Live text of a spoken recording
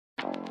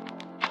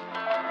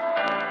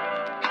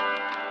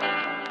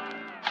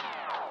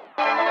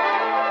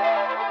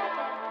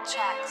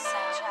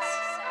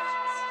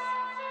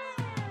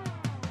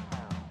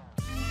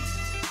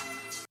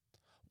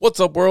What's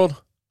up, world?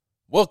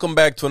 Welcome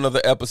back to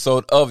another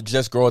episode of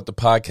Just Grow It, the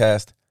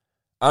podcast.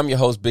 I'm your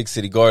host, Big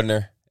City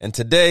Gardener, and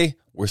today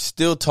we're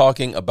still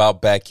talking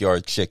about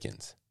backyard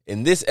chickens.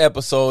 In this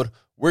episode,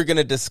 we're going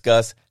to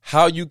discuss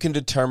how you can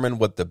determine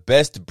what the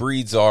best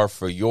breeds are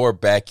for your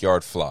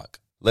backyard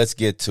flock. Let's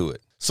get to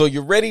it. So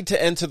you're ready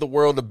to enter the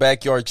world of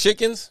backyard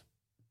chickens?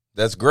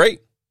 That's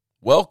great.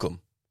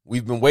 Welcome.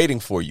 We've been waiting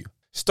for you.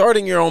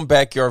 Starting your own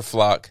backyard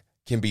flock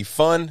can be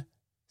fun,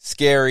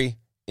 scary,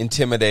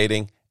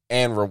 intimidating,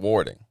 and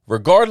rewarding.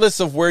 Regardless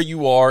of where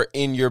you are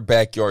in your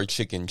backyard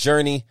chicken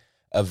journey,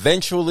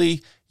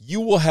 eventually you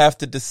will have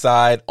to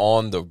decide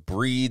on the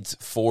breeds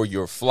for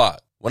your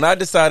flock. When I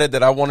decided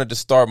that I wanted to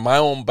start my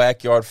own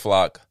backyard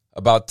flock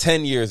about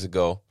 10 years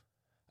ago,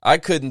 I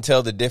couldn't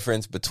tell the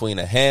difference between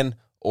a hen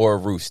or a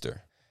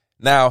rooster.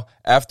 Now,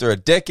 after a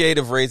decade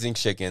of raising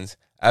chickens,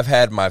 I've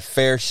had my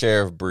fair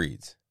share of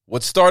breeds.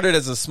 What started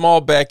as a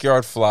small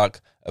backyard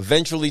flock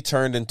eventually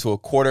turned into a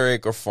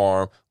quarter-acre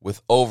farm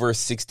with over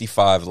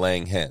 65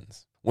 laying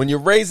hens. When you're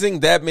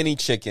raising that many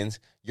chickens,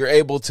 you're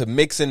able to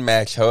mix and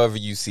match however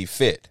you see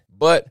fit.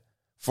 But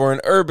for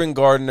an urban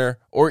gardener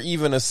or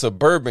even a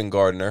suburban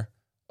gardener,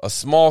 a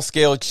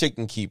small-scale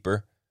chicken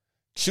keeper,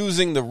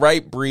 choosing the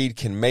right breed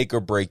can make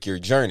or break your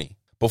journey.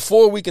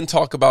 Before we can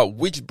talk about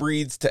which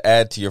breeds to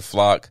add to your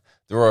flock,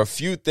 there are a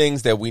few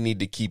things that we need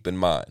to keep in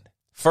mind.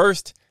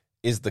 First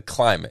is the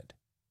climate.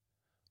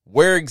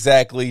 Where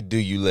exactly do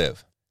you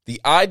live? The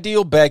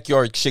ideal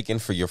backyard chicken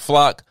for your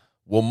flock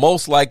will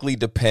most likely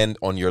depend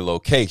on your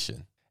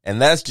location.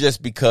 And that's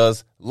just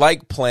because,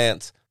 like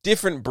plants,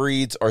 different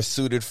breeds are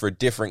suited for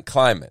different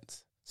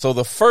climates. So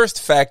the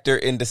first factor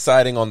in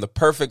deciding on the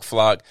perfect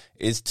flock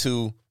is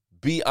to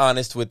be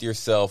honest with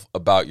yourself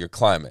about your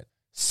climate.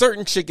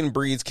 Certain chicken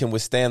breeds can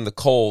withstand the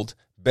cold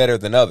better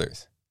than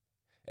others.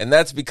 And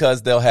that's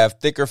because they'll have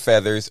thicker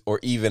feathers or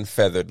even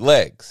feathered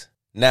legs.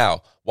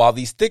 Now, while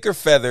these thicker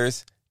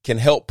feathers can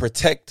help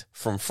protect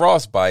from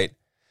frostbite,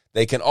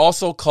 they can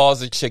also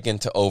cause a chicken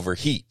to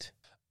overheat.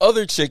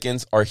 Other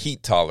chickens are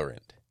heat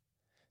tolerant.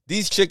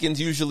 These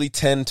chickens usually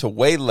tend to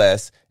weigh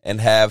less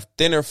and have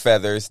thinner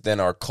feathers than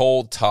our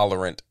cold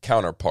tolerant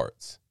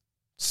counterparts.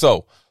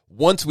 So,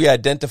 once we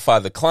identify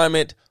the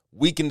climate,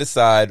 we can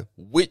decide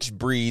which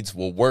breeds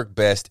will work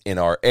best in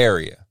our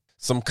area.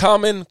 Some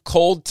common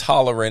cold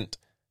tolerant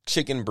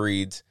chicken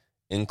breeds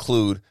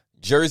include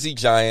Jersey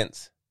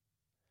Giants,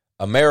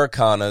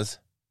 Americanas,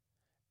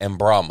 and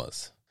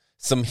Brahmas.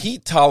 Some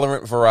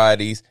heat-tolerant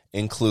varieties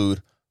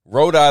include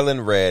Rhode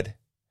Island Red,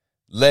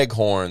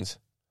 Leghorns,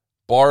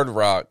 Barred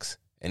Rocks,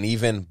 and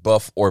even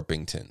Buff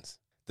Orpingtons.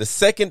 The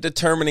second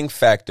determining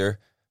factor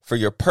for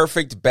your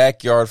perfect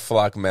backyard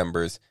flock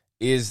members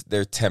is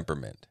their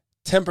temperament.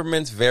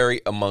 Temperaments vary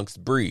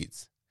amongst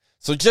breeds.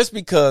 So just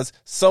because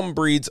some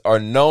breeds are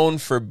known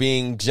for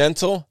being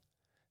gentle,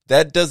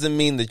 that doesn't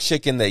mean the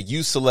chicken that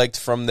you select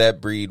from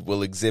that breed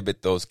will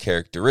exhibit those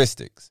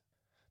characteristics.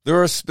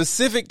 There are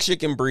specific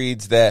chicken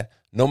breeds that,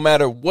 no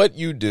matter what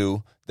you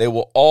do, they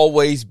will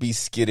always be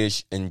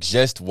skittish and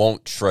just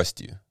won't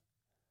trust you.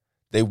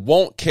 They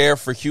won't care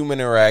for human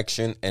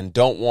interaction and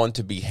don't want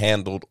to be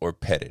handled or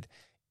petted,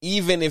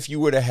 even if you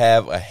were to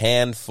have a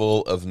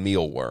handful of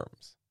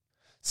mealworms.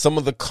 Some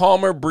of the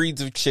calmer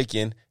breeds of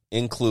chicken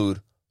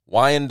include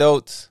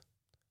Wyandottes,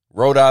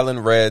 Rhode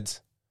Island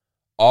Reds,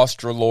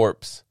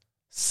 Australorps,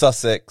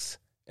 Sussex,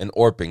 and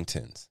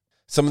Orpingtons.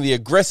 Some of the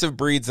aggressive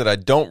breeds that I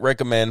don't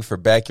recommend for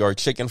backyard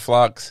chicken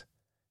flocks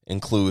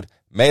include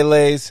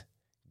Malays,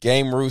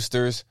 game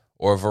roosters,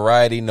 or a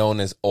variety known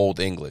as Old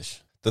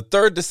English. The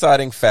third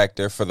deciding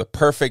factor for the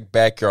perfect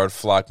backyard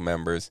flock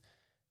members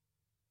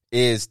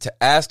is to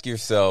ask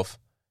yourself,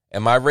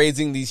 am I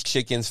raising these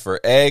chickens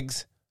for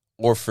eggs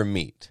or for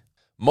meat?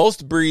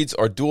 Most breeds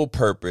are dual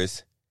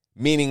purpose,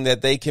 meaning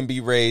that they can be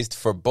raised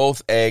for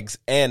both eggs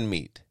and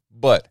meat.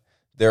 But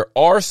there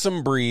are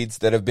some breeds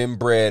that have been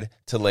bred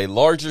to lay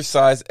larger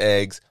size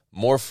eggs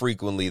more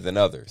frequently than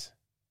others.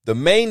 The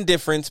main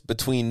difference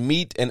between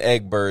meat and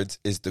egg birds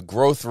is the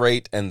growth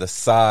rate and the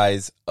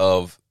size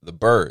of the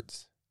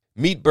birds.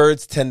 Meat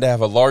birds tend to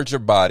have a larger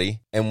body,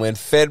 and when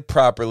fed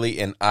properly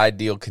in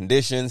ideal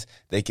conditions,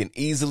 they can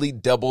easily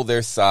double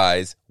their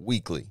size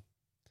weekly.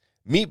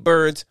 Meat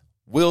birds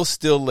will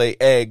still lay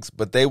eggs,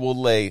 but they will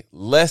lay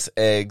less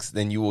eggs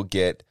than you will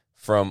get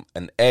from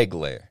an egg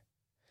layer.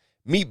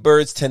 Meat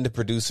birds tend to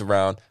produce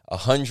around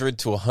 100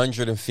 to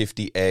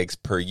 150 eggs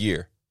per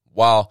year,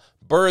 while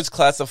birds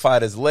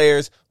classified as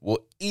layers will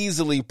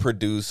easily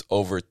produce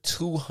over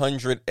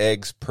 200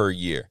 eggs per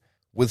year,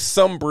 with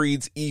some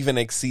breeds even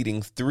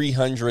exceeding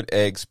 300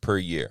 eggs per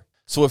year.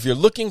 So if you're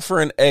looking for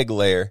an egg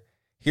layer,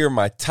 here are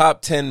my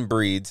top 10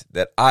 breeds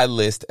that I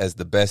list as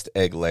the best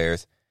egg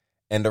layers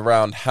and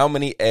around how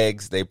many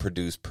eggs they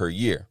produce per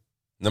year.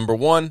 Number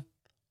 1,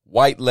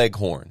 White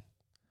Leghorn.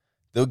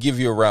 They'll give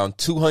you around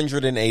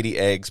 280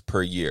 eggs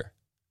per year.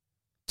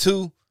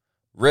 2,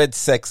 Red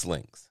Sex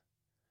Links,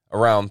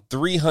 around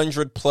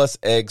 300 plus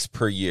eggs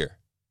per year.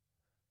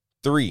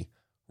 3,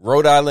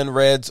 Rhode Island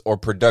Reds or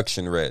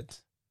Production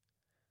Reds,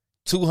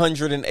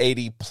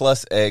 280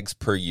 plus eggs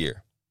per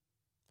year.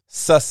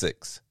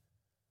 Sussex,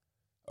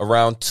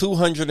 around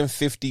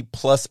 250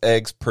 plus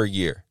eggs per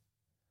year.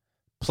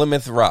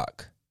 Plymouth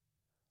Rock,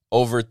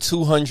 over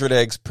 200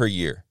 eggs per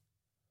year.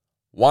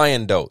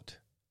 Wyandotte,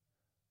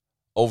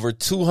 over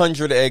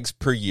 200 eggs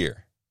per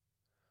year.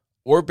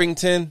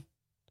 Orpington,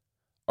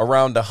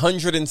 around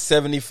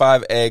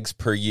 175 eggs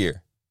per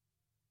year.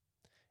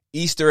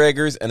 Easter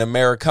eggers and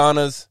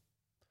Americanas,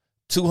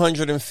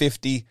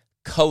 250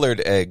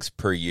 colored eggs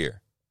per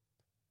year.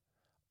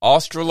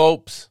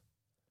 Australopes,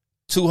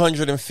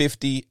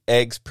 250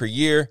 eggs per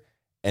year.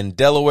 And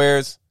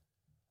Delawares,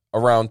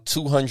 around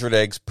 200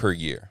 eggs per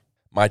year.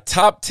 My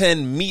top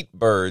 10 meat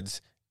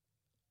birds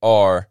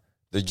are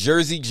the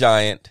Jersey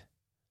Giant,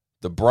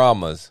 the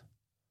Brahmas,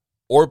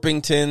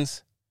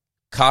 Orpingtons,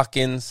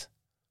 Cockins,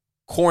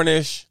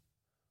 Cornish,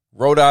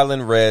 Rhode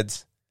Island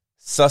Reds,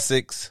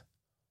 Sussex,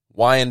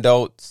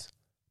 Wyandottes,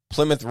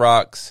 Plymouth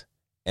Rocks,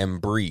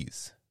 and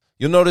Breeze.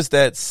 You'll notice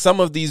that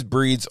some of these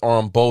breeds are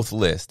on both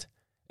lists,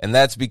 and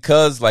that's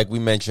because, like we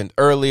mentioned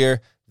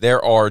earlier,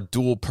 there are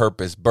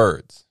dual-purpose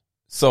birds.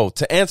 So,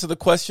 to answer the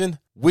question,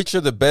 which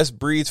are the best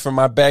breeds for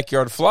my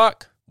backyard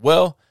flock?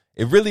 Well,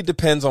 it really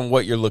depends on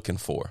what you're looking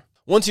for.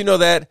 Once you know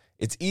that,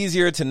 it's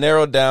easier to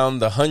narrow down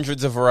the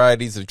hundreds of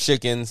varieties of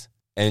chickens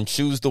and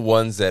choose the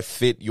ones that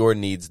fit your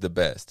needs the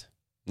best.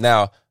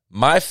 Now,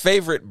 my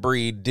favorite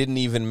breed didn't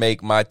even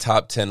make my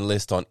top 10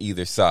 list on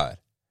either side.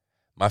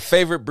 My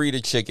favorite breed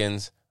of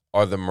chickens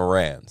are the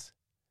Morans,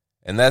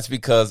 and that's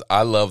because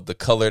I love the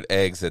colored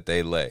eggs that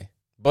they lay.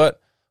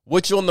 But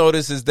what you'll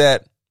notice is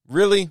that,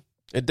 really,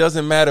 it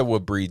doesn't matter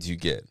what breeds you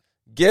get.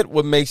 Get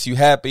what makes you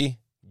happy,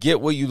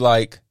 get what you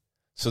like,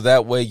 so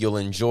that way you'll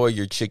enjoy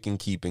your chicken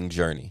keeping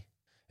journey.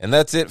 And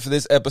that's it for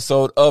this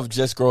episode of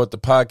Just Grow It, the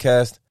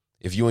podcast.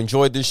 If you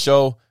enjoyed this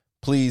show,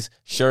 please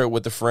share it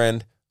with a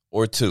friend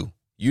or two.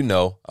 You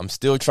know, I'm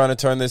still trying to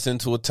turn this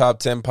into a top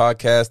 10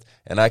 podcast,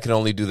 and I can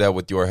only do that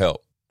with your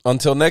help.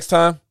 Until next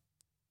time,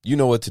 you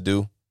know what to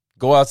do.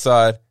 Go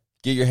outside,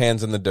 get your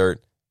hands in the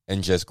dirt,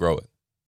 and just grow it.